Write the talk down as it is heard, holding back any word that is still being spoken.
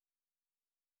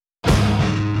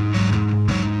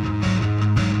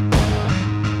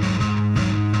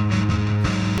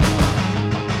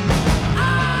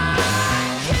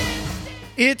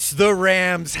It's the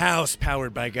Rams house,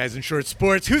 powered by Guys in Short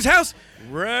Sports. Whose house?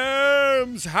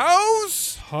 Rams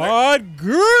house? Todd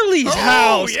Gurley's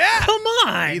house. Yeah. Come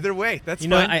on. Either way, that's You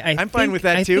know, fine. I'm fine with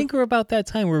that, too. I think we're about that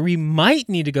time where we might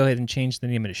need to go ahead and change the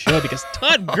name of the show because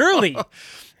Todd Gurley.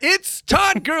 It's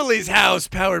Todd Gurley's house,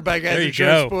 powered by Guys There in you Short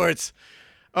go. Sports.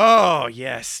 Oh,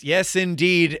 yes. Yes,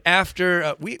 indeed.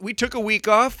 After we took a week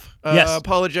off. Yes.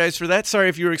 Apologize for that. Sorry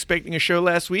if you were expecting a show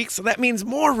last week. So that means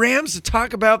more Rams to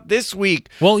talk about this week.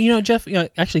 Well, Jeff,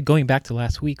 actually going back to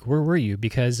last week, where were you?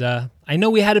 Because I know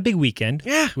we had a big weekend.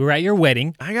 Yeah. We were at your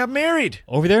wedding. I got married.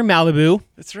 Over there in Malibu.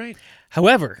 That's right.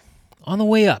 However, on the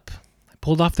way up, I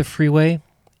pulled off the freeway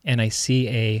and I see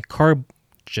a car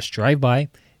just drive by,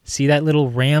 see that little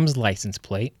Rams license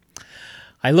plate.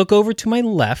 I look over to my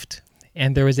left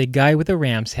and there was a guy with a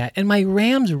Rams hat and my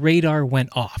Rams radar went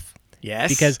off. Yes.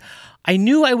 Because I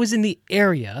knew I was in the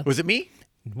area. Was it me?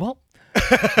 Well,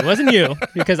 it wasn't you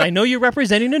because I know you're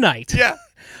representing tonight. Yeah.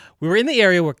 We were in the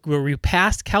area where we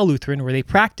passed Cal Lutheran where they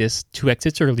practiced 2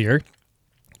 exits earlier.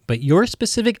 But your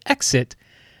specific exit,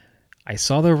 I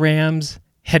saw the Rams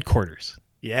headquarters.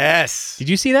 Yes. Did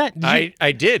you see that?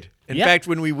 I did. In Yeah. fact,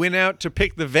 when we went out to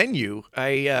pick the venue,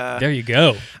 There you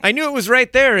go. I knew it was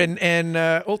right there, and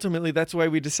ultimately that's why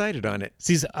we decided on it.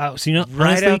 So Right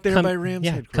honestly, out there by Rams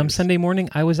come headquarters. Sunday morning,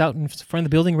 I was out in front of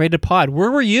the building ready to pod.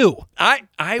 Where were you? I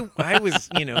was,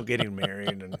 getting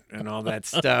married and all that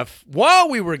stuff. While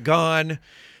we were gone,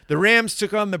 the Rams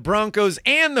took on the Broncos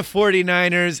and the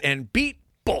 49ers and beat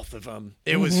both of them.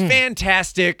 It was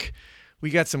fantastic.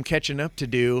 We got some catching up to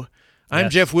do. I'm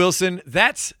Yes. Jeff Wilson.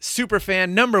 That's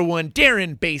superfan number 1,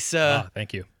 Darren Besa. Oh,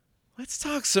 thank you. Let's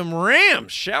talk some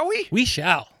Rams, shall we? We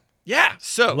shall. Yeah,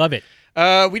 so. Love it.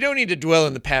 We don't need to dwell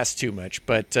in the past too much,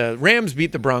 but Rams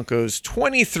beat the Broncos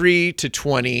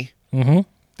 23-20. Mm-hmm.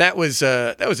 That was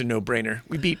a no-brainer.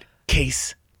 We beat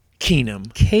Case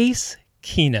Keenum. Case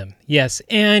Keenum. Yes.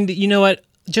 And you know what?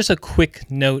 Just a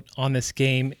quick note on this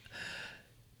game.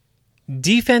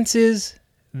 Defenses,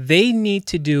 they need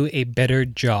to do a better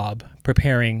job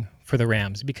preparing for the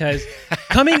Rams because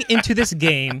coming into this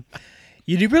game,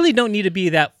 you really don't need to be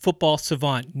that football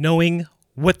savant knowing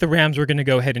what the Rams were going to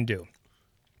go ahead and do.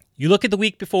 You look at the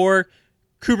week before,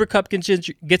 Cooper Kupp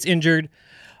gets injured,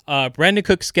 Brandon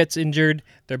Cooks gets injured.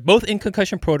 They're both in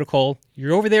concussion protocol.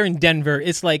 You're over there in Denver.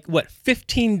 It's like,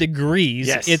 15 degrees.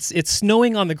 Yes. It's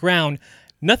snowing on the ground.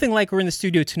 Nothing like we're in the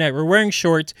studio tonight. We're wearing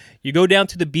shorts. You go down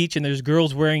to the beach and there's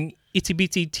girls wearing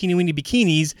itsy-bitsy teeny-weeny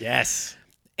bikinis. Yes.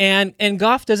 And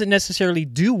Goff doesn't necessarily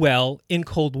do well in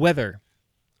cold weather.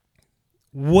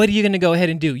 What are you going to go ahead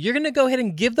and do? You're going to go ahead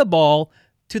and give the ball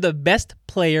to the best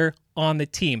player on the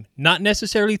team. Not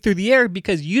necessarily through the air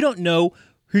because you don't know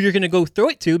who you're going to go throw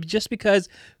it to just because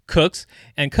Cooks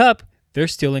and Kupp, they're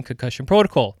still in concussion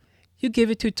protocol. You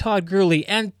give it to Todd Gurley,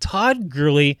 and Todd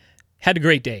Gurley had a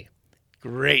great day.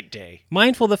 Great day.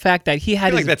 Mindful of the fact that he I had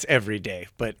feel like that's every day,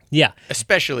 but yeah,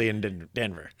 especially in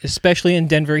Denver. especially in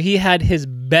Denver, he had his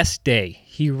best day.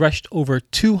 He rushed over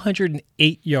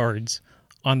 208 yards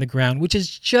on the ground, which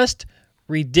is just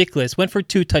ridiculous. Went for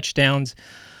 2 touchdowns.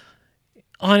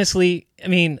 Honestly, I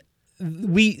mean,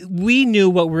 we knew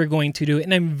what we were going to do,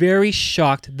 and I'm very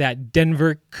shocked that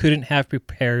Denver couldn't have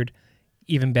prepared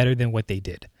even better than what they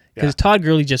did. Because Todd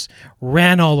Gurley just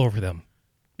ran all over them.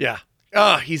 Yeah.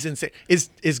 Oh, he's insane.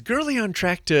 Is Gurley on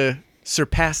track to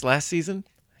surpass last season?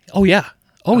 Oh yeah.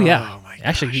 Oh yeah. my gosh.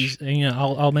 Actually, he's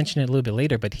I'll mention it a little bit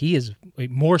later, but he is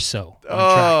more so on track.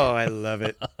 Oh, I love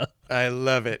it. I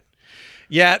love it.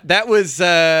 Yeah, that was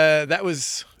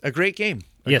a great game.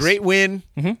 A Yes. great win.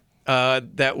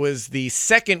 Mm-hmm. That was the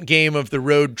second game of the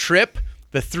road trip,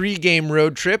 the 3-game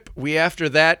road trip. We, after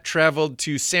that, traveled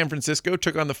to San Francisco,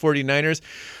 took on the 49ers.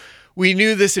 We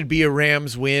knew this would be a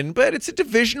Rams win, but it's a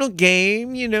divisional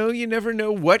game. You never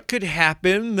know what could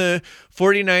happen. The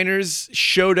 49ers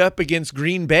showed up against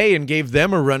Green Bay and gave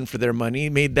them a run for their money,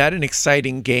 made that an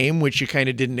exciting game, which you kind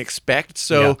of didn't expect.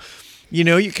 So,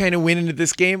 you kind of went into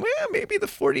this game, well, maybe the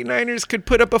 49ers could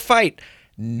put up a fight.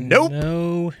 Nope.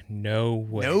 No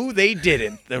way. No, they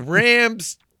didn't. The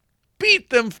Rams beat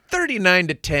them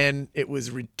 39-10. It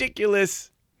was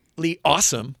ridiculously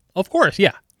awesome. Of course,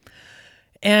 yeah.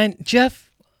 And Jeff,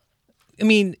 I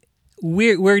mean,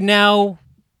 we're now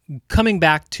coming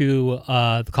back to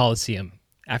the Coliseum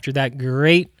after that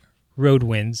great road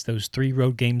wins, those 3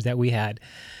 road games that we had.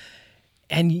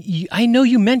 And I know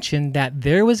you mentioned that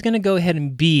there was going to go ahead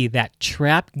and be that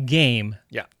trap game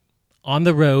on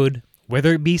the road,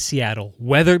 whether it be Seattle,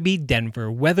 whether it be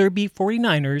Denver, whether it be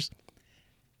 49ers.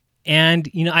 And,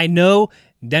 I know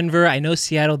Denver, I know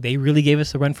Seattle, they really gave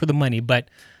us a run for the money, but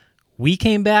we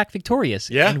came back victorious.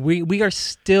 Yeah. And we are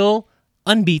still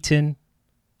unbeaten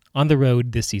on the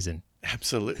road this season.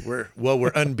 Absolutely.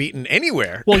 We're unbeaten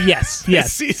anywhere. Well, yes,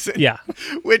 this season. yeah.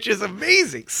 Which is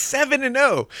amazing.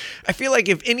 7-0. I feel like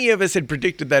if any of us had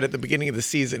predicted that at the beginning of the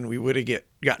season, we would have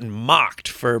gotten mocked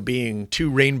for being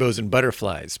two rainbows and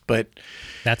butterflies. But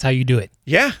that's how you do it.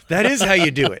 Yeah, that is how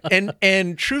you do it.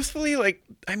 And truthfully,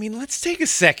 let's take a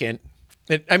second.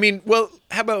 How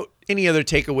about any other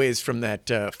takeaways from that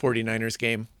 49ers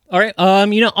game? All right.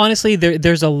 Honestly,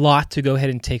 there's a lot to go ahead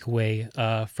and take away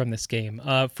from this game.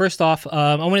 First off,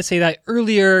 I want to say that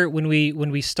earlier when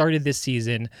we started this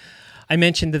season, I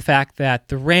mentioned the fact that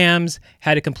the Rams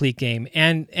had a complete game,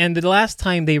 and the last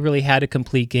time they really had a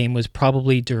complete game was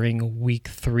probably during week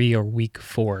 3 or week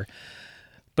 4.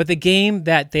 But the game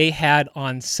that they had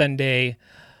on Sunday,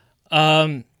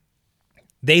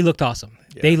 they looked awesome.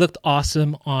 Yeah. They looked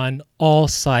awesome on all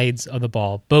sides of the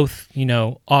ball, both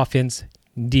offense,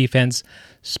 defense,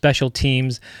 special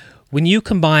teams. When you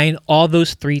combine all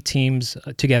those three teams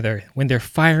together, when they're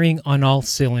firing on all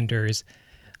cylinders,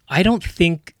 I don't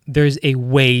think there's a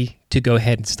way to go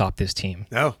ahead and stop this team.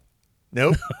 No.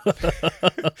 Nope.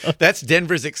 That's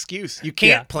Denver's excuse. You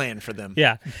can't plan for them.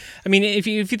 Yeah. If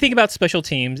you think about special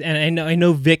teams, and I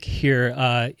know Vic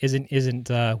here isn't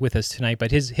with us tonight,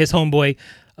 but his homeboy,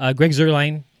 Greg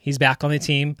Zuerlein, he's back on the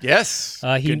team. Yes.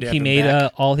 He made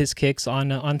all his kicks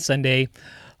on Sunday.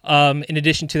 In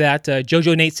addition to that,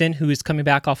 JoJo Nateson, who is coming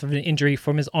back off of an injury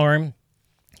from his arm,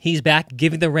 he's back,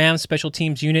 giving the Rams special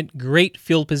teams unit great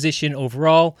field position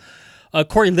overall.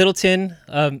 Corey Littleton,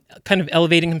 kind of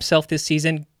elevating himself this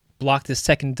season, blocked his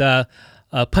second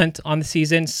punt on the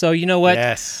season. So you know what?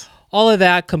 Yes. All of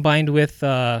that combined with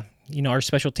our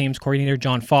special teams coordinator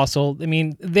John Fossil.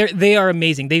 They are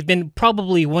amazing. They've been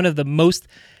probably one of the most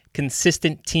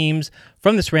consistent teams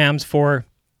from this Rams for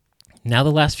now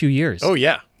the last few years. Oh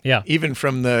yeah. Yeah. Even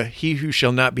from the he who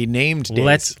shall not be named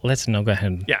days. Let's go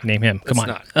ahead and name him. Come on.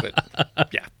 Not,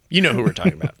 but, yeah. You know who we're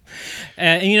talking about.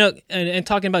 And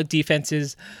talking about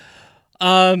defenses,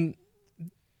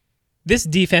 this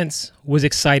defense was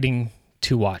exciting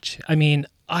to watch.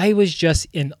 I was just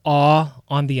in awe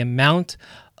on the amount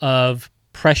of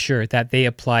pressure that they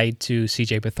applied to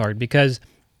CJ Beathard because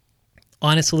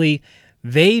honestly,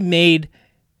 they made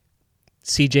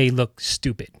CJ look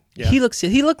stupid. Yeah.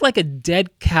 He looked like a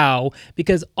dead cow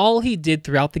because all he did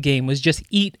throughout the game was just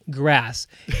eat grass.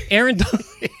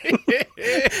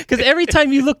 Because every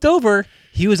time you looked over,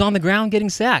 he was on the ground getting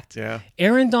sacked. Yeah.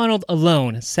 Aaron Donald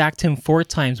alone sacked him 4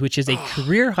 times, which is a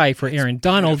career high for Aaron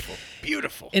Donald.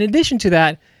 Beautiful. In addition to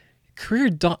that,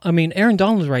 Aaron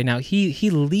Donald right now, he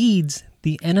leads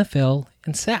the NFL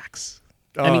in sacks.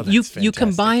 You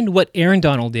combined what Aaron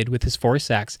Donald did with his 4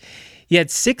 sacks. He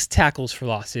had 6 tackles for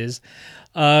losses.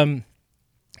 Samson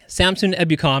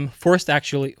Ebukam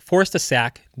forced a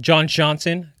sack. John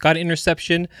Johnson got an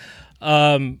interception.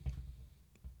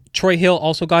 Troy Hill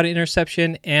also got an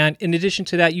interception. And in addition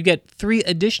to that, you get 3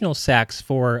 additional sacks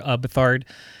for Beathard.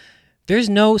 There's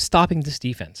no stopping this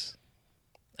defense.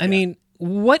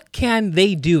 What can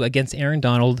they do against Aaron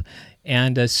Donald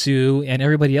and Sue and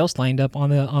everybody else lined up on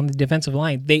the defensive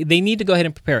line? They need to go ahead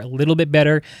and prepare a little bit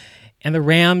better. And the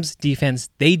Rams defense,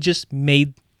 they just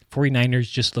made 49ers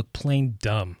just look plain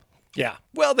dumb. Yeah.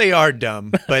 Well, they are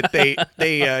dumb, but they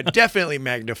definitely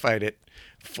magnified it.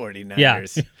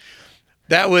 49ers. Yeah.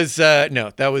 That was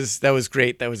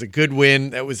great. That was a good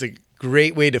win. That was a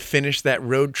great way to finish that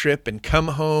road trip and come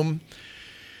home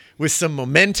with some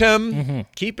momentum. Mm-hmm.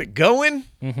 Keep it going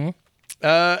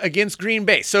against Green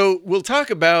Bay. So we'll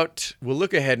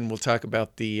look ahead and we'll talk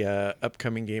about the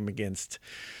upcoming game against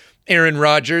Aaron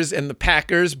Rodgers and the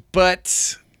Packers,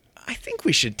 but I think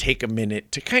we should take a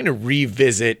minute to kind of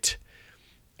revisit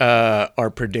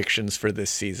our predictions for this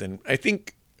season. I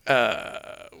think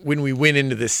when we went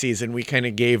into this season, we kind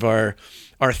of gave our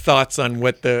thoughts on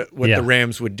what the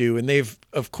Rams would do, and they've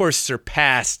of course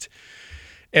surpassed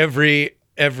every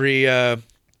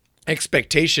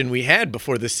expectation we had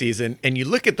before the season. And you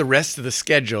look at the rest of the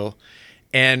schedule,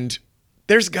 and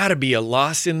there's got to be a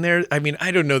loss in there. I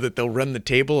don't know that they'll run the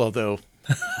table, although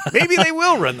maybe they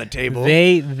will run the table.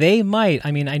 They might.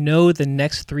 I know the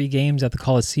next 3 games at the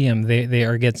Coliseum, they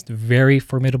are against very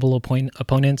formidable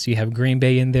opponents. You have Green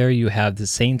Bay in there. You have the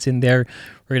Saints in there.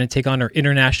 We're going to take on our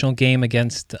international game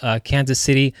against Kansas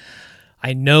City.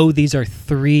 I know these are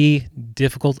 3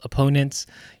 difficult opponents.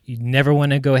 You never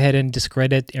want to go ahead and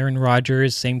discredit Aaron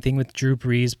Rodgers. Same thing with Drew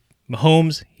Brees.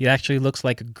 Mahomes, he actually looks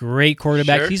like a great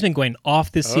quarterback. Sure. He's been going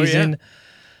off this season.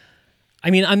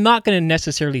 Yeah. I'm not going to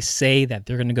necessarily say that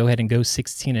they're going to go ahead and go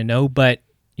 16-0, but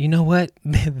you know what?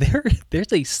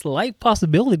 There's a slight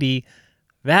possibility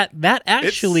That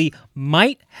actually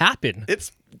might happen.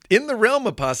 It's in the realm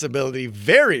of possibility,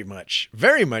 very much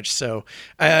so.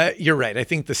 You're right. I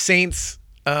think the Saints,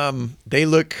 they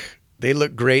look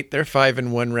great. They're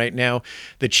 5-1 right now.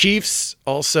 The Chiefs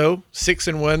also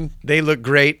 6-1. They look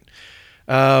great.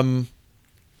 Other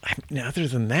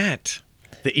than that,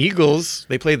 the Eagles,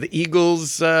 they played the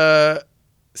Eagles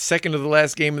second to the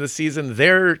last game of the season.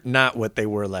 They're not what they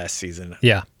were last season.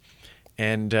 Yeah.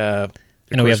 And of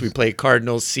course, we play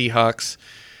Cardinals, Seahawks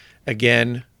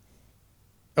again.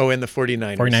 Oh, and the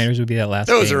 49ers. 49ers would be that last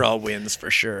Those game. are all wins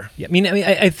for sure. Yeah,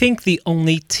 I think the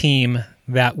only team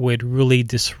that would really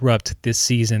disrupt this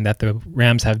season that the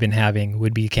Rams have been having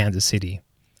would be Kansas City.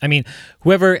 I mean,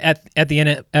 whoever at the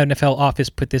NFL office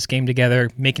put this game together,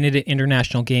 making it an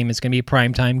international game, it's going to be a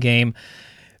primetime game.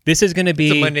 This is going to be...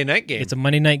 It's a Monday night game. It's a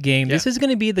Monday night game. Yeah. This is going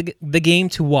to be the game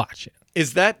to watch.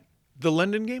 Is that the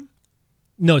London game?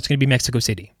 No, it's going to be Mexico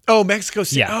City. Oh, Mexico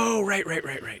City. Yeah. Oh, right.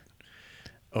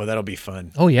 Oh, that'll be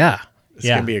fun. Oh, yeah. It's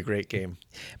going to be a great game.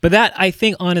 But that, I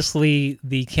think, honestly,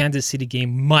 the Kansas City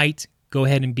game might go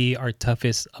ahead and be our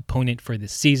toughest opponent for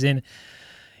this season.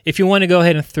 If you want to go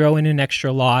ahead and throw in an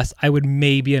extra loss, I would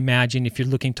maybe imagine if you're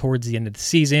looking towards the end of the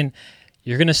season,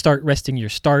 you're going to start resting your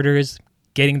starters,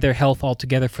 getting their health all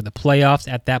together for the playoffs.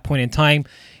 At that point in time,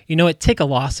 take a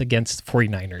loss against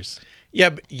 49ers. Yeah,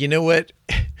 but you know what?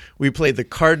 We played the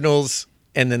Cardinals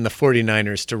and then the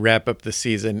 49ers to wrap up the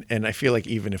season, and I feel like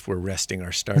even if we're resting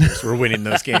our starters, we're winning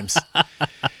those games.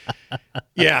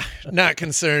 Yeah, not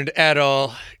concerned at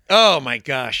all. Oh, my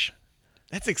gosh.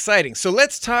 That's exciting. So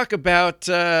let's talk about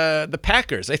the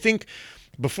Packers. I think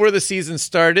before the season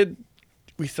started,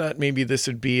 we thought maybe this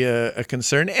would be a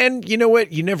concern. And you know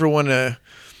what? You never want to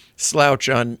slouch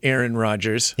on Aaron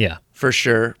Rodgers. Yeah. For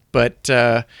sure. But,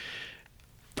 the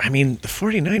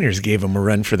 49ers gave him a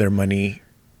run for their money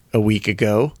a week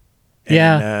ago.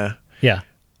 And, yeah.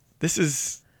 This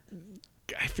is,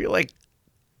 I feel like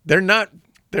they're not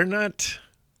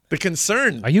the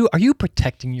concern. Are you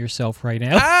protecting yourself right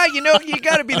now? You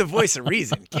got to be the voice of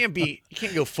reason. You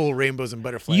can't go full rainbows and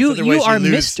butterflies. You Otherwise are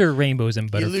lose, Mr. Rainbows and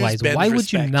Butterflies. Why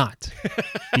would you not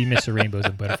be Mr. Rainbows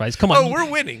and Butterflies? Come on. Oh, we're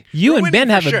winning. You we're and winning Ben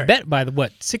have sure. a bet by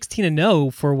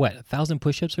 16-0 for 1,000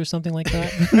 push-ups or something like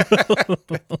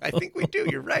that. I think we do.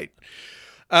 You're right.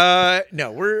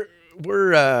 No, we're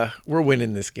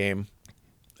winning this game.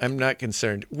 I'm not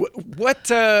concerned. What?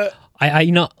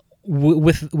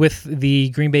 With the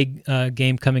Green Bay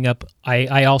game coming up,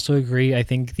 I also agree. I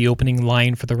think the opening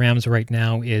line for the Rams right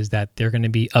now is that they're going to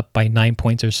be up by 9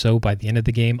 points or so by the end of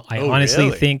the game. I honestly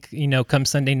think, come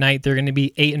Sunday night, they're going to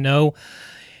be 8-0.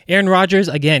 Aaron Rodgers,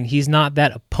 again, he's not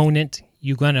that opponent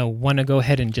you're going to want to go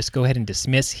ahead and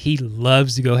dismiss. He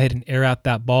loves to go ahead and air out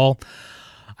that ball.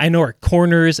 I know our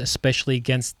corners, especially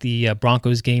against the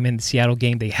Broncos game and the Seattle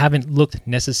game, they haven't looked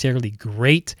necessarily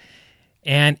great.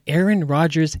 And Aaron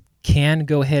Rodgers can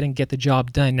go ahead and get the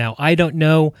job done. Now, I don't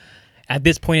know at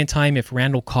this point in time if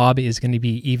Randall Cobb is going to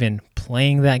be even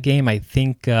playing that game. I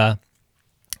think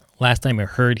last time I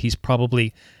heard he's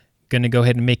probably going to go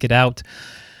ahead and make it out.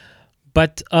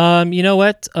 But you know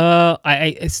what?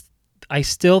 I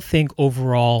still think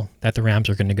overall that the Rams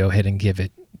are going to go ahead and give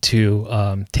it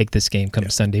to take this game come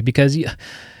Sunday, because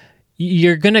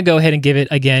you're going to go ahead and give it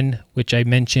again, which I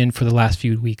mentioned for the last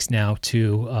few weeks now,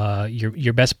 to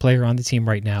your best player on the team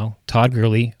right now, Todd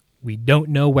Gurley. We don't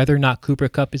know whether or not Cooper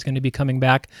Kupp is going to be coming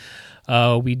back.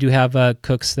 We do have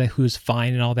Cooks who's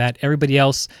fine and all that. Everybody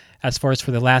else, as far as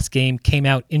for the last game, came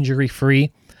out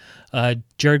injury-free.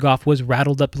 Jared Goff was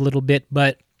rattled up a little bit,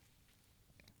 but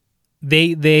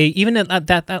they even at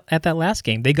that last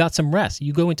game, they got some rest.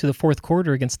 You go into the fourth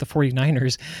quarter against the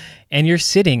 49ers, and you're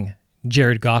sitting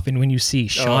Jared Goff, and when you see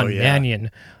Sean Mannion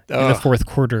in the fourth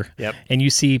quarter, and you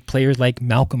see players like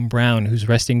Malcolm Brown, who's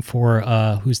resting for,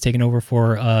 who's taking over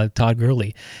for Todd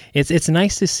Gurley, it's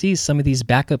nice to see some of these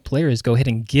backup players go ahead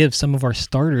and give some of our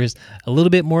starters a little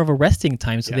bit more of a resting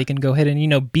time, so they can go ahead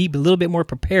and be a little bit more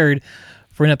prepared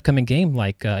for an upcoming game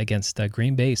like against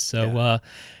Green Bay. So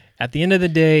at the end of the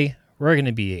day, we're going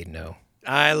to be 8-0.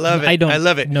 I love it. I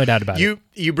love it. No doubt about it.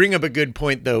 You bring up a good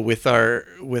point though with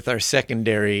our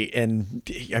secondary, and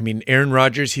I mean Aaron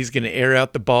Rodgers, he's going to air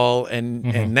out the ball,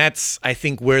 and that's I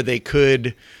think where they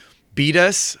could beat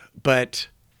us. But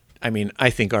I mean I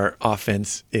think our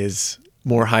offense is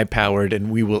more high powered,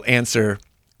 and we will answer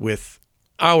with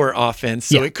our offense.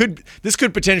 So this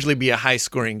could potentially be a high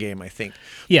scoring game, I think.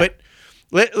 Yeah.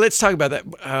 But let's talk about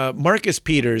that. Marcus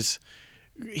Peters.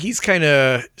 He's kind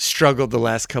of struggled the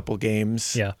last couple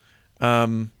games. Yeah.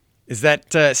 Is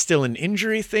that still an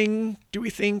injury thing, do we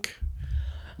think?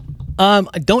 I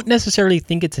don't necessarily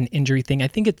think it's an injury thing. I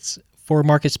think it's for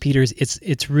Marcus Peters,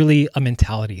 it's really a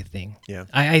mentality thing. Yeah.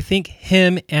 I think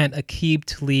him and Aqib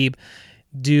Talib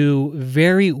do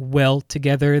very well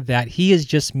together, that he is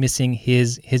just missing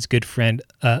his good friend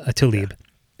Talib. Yeah.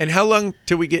 And how long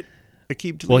till we get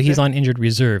Aqib Talib? Well, he's on injured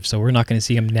reserve, so we're not going to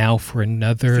see him now for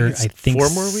another, I think 4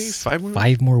 more weeks, 5 more weeks?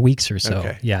 5 more weeks or so.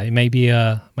 Okay. Yeah, it might be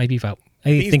 5.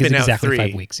 I think it's exactly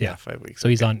 5 weeks. Yeah, 5 weeks. So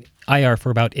he's on IR for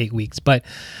about 8 weeks. But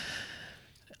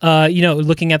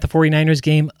looking at the 49ers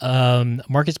game,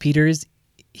 Marcus Peters,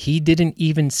 he didn't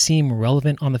even seem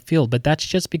relevant on the field, but that's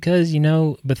just because,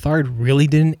 Beathard really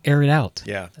didn't air it out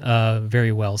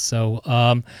very well. So,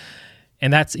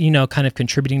 and that's, kind of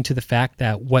contributing to the fact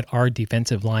that what our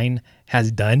defensive line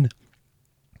has done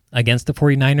against the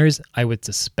 49ers, I would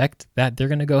suspect that they're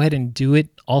going to go ahead and do it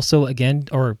also again,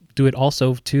 or do it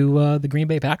also to the Green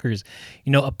Bay Packers.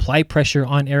 Apply pressure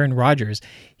on Aaron Rodgers.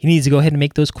 He needs to go ahead and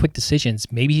make those quick decisions.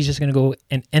 Maybe he's just going to go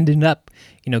and ended up,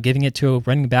 giving it to a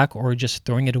running back or just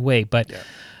throwing it away. But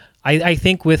I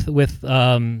think with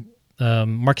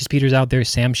Marcus Peters out there,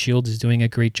 Sam Shields is doing a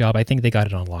great job. I think they got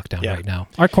it on lockdown right now.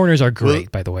 Our corners are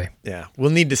great, by the way. Yeah,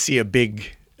 we'll need to see a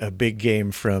big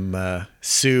game from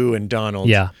Sue and Donald.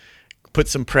 Yeah. Put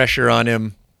some pressure on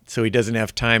him so he doesn't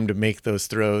have time to make those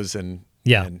throws, and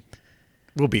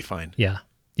we'll be fine. Yeah.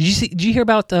 Did you hear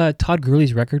about Todd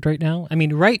Gurley's record right now? I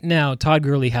mean, right now, Todd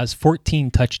Gurley has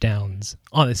 14 touchdowns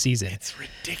on the season. It's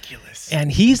ridiculous. And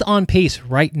he's on pace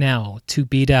right now to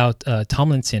beat out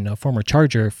Tomlinson, a former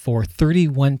Charger, for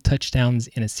 31 touchdowns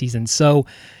in a season. So,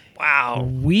 wow,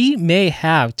 we may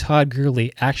have Todd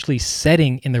Gurley actually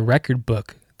setting in the record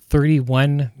book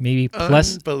 31 maybe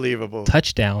plus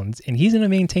touchdowns, and he's going to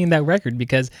maintain that record,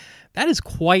 because that is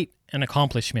quite an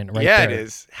accomplishment right there. Yeah, it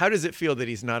is. How does it feel that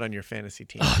he's not on your fantasy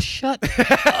team? Oh, shut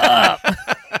up.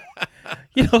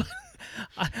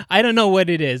 I don't know what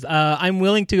it is. I'm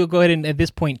willing to go ahead and at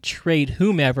this point trade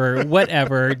whomever,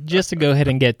 whatever, just to go ahead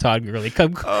and get Todd Gurley.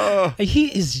 He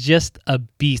is just a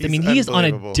beast. I mean, he is on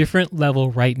a different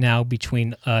level right now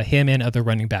between him and other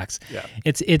running backs. Yeah.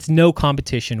 It's no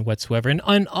competition whatsoever. And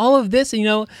on all of this,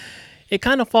 it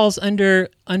kind of falls under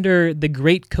the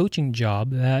great coaching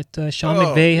job that Sean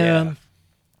McVay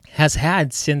has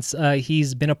had since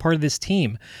he's been a part of this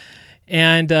team.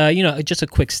 And, just a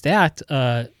quick stat,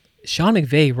 Sean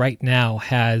McVay right now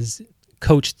has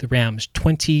coached the Rams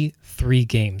 23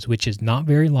 games, which is not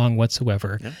very long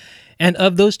whatsoever. Yeah. And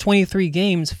of those 23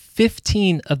 games,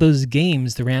 15 of those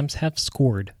games, the Rams have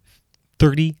scored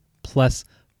 30-plus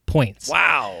points.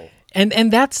 Wow.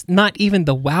 And that's not even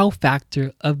the wow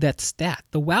factor of that stat.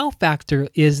 The wow factor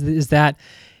is that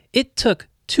it took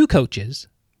 2 coaches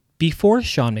before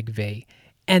Sean McVay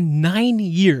and 9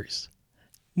 years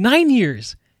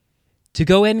to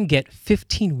go ahead and get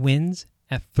 15 wins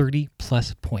at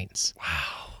 30-plus points.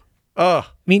 Wow. Oh.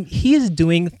 I mean, he is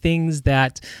doing things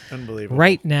that unbelievable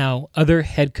right now other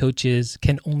head coaches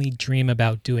can only dream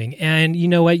about doing. And you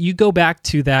know what? You go back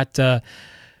to that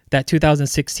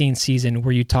 2016 season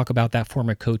where you talk about that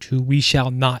former coach who we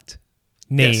shall not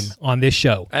name on this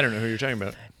show. I don't know who you're talking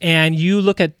about. And you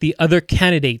look at the other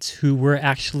candidates who were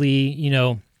actually,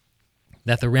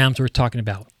 that the Rams were talking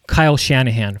about. Kyle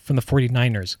Shanahan from the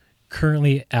 49ers,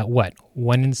 currently at what,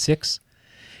 1-6?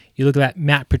 You look at that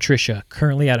Matt Patricia,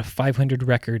 currently at a 500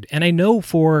 record. And I know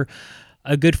for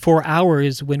a good 4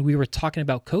 hours when we were talking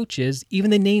about coaches,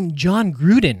 even the name John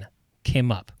Gruden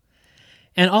came up.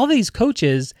 And all these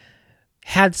coaches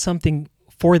had something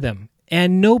for them.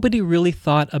 And nobody really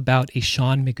thought about a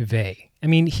Sean McVay. I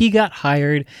mean, he got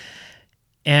hired,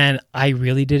 and I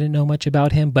really didn't know much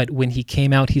about him. But when he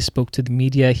came out, he spoke to the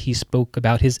media. He spoke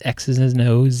about his X's and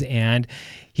O's, and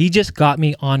he just got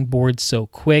me on board so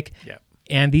quick. Yeah.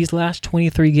 And these last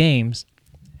 23 games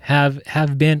have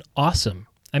been awesome.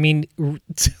 I mean,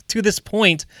 to this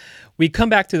point, we come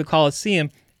back to the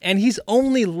Coliseum, and he's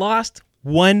only lost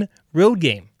 1 road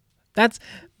game. That's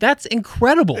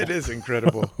incredible. It is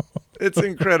incredible. It's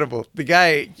incredible. The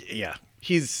guy,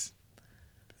 it's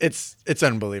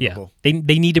unbelievable. Yeah.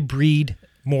 They need to breed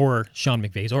more Sean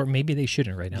McVays, or maybe they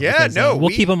shouldn't right now. Yeah, no. We'll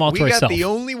keep them all to ourselves. We got the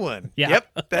only one. Yeah.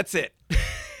 Yep, that's it.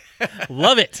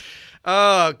 Love it.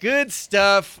 Oh, good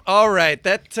stuff. All right.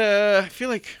 That I feel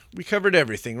like we covered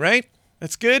everything, right?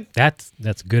 That's good? That's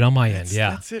good on my end, yeah.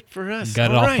 That's it for us.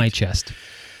 Got it off my chest.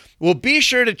 Well, be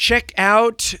sure to check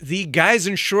out the Guys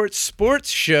in Shorts Sports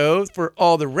Show for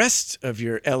all the rest of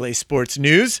your LA sports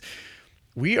news.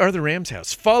 We are the Rams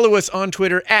House. Follow us on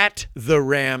Twitter at the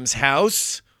Rams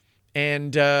House.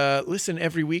 And listen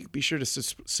every week. Be sure to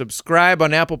subscribe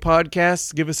on Apple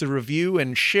Podcasts. Give us a review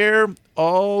and share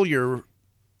all your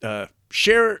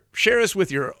share us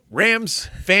with your Rams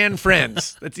fan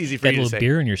friends. That's easy for That you to little say.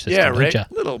 beer in your system, yeah, don't right. ya?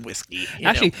 Little whiskey.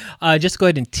 Actually, just go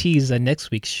ahead and tease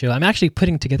next week's show. I'm actually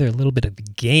putting together a little bit of a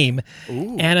game,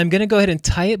 and I'm going to go ahead and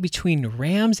tie it between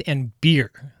Rams and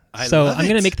beer. I'm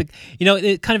going to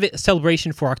make kind of a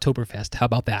celebration for Oktoberfest. How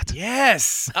about that?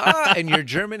 Yes. And your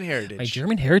German heritage. My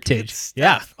German heritage. Good stuff.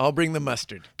 Yeah. I'll bring the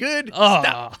mustard. Good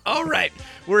stuff. All right.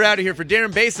 We're out of here. For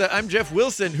Darren Besa, I'm Jeff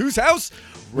Wilson. Whose house?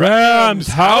 Rams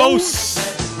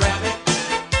house.